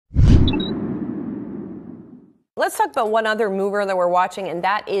Let's talk about one other mover that we're watching, and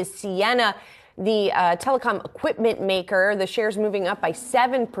that is Ciena, the telecom equipment maker. The shares moving up by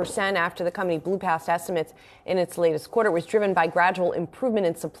 7% after the company blew past estimates in its latest quarter. It was driven by gradual improvement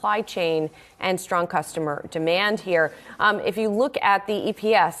in supply chain and strong customer demand here. If you look at the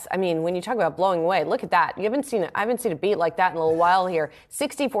EPS, I mean, when you talk about blowing away, look at that. I haven't seen a beat like that in a little while here.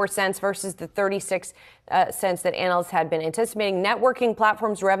 64 cents versus the 36 cents that analysts had been anticipating. Networking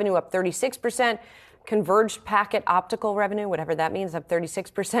platforms revenue up 36%. Converged packet optical revenue, whatever that means, up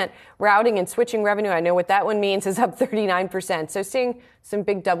 36%. Routing and switching revenue, I know what that one means, is up 39%. So seeing some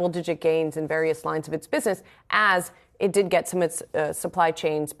big double-digit gains in various lines of its business as it did get some of its supply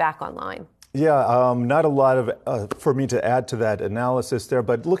chains back online. Yeah, not a lot of for me to add to that analysis there,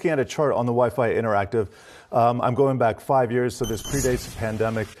 but looking at a chart on the Wi-Fi Interactive, I'm going back 5 years, so this predates the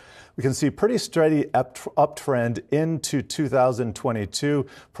pandemic. We can see pretty steady uptrend into 2022,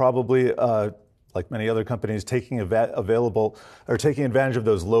 probably like many other companies, taking advantage of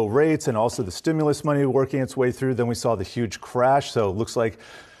those low rates and also the stimulus money working its way through. Then we saw the huge crash. So it looks like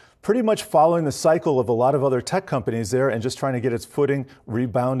pretty much following the cycle of a lot of other tech companies there and just trying to get its footing,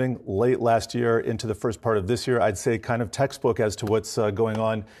 rebounding late last year into the first part of this year. I'd say kind of textbook as to what's going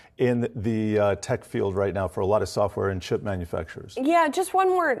on in the tech field right now for a lot of software and chip manufacturers. Yeah, just one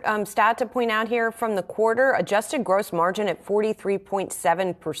more stat to point out here from the quarter. Adjusted gross margin at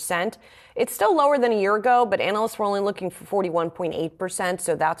 43.7%. It's still lower than a year ago, but analysts were only looking for 41.8%.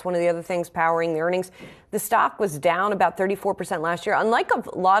 So that's one of the other things powering the earnings. The stock was down about 34% last year. Unlike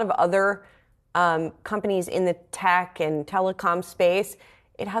a lot of other companies in the tech and telecom space,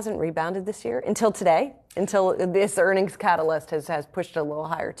 it hasn't rebounded this year until today, until this earnings catalyst has pushed it a little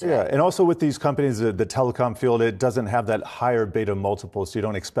higher today. Yeah, and also with these companies, the telecom field, it doesn't have that higher beta multiple, so you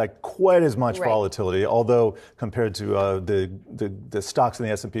don't expect quite as much volatility. Although compared to the stocks in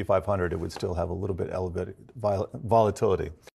the S&P 500, it would still have a little bit elevated volatility.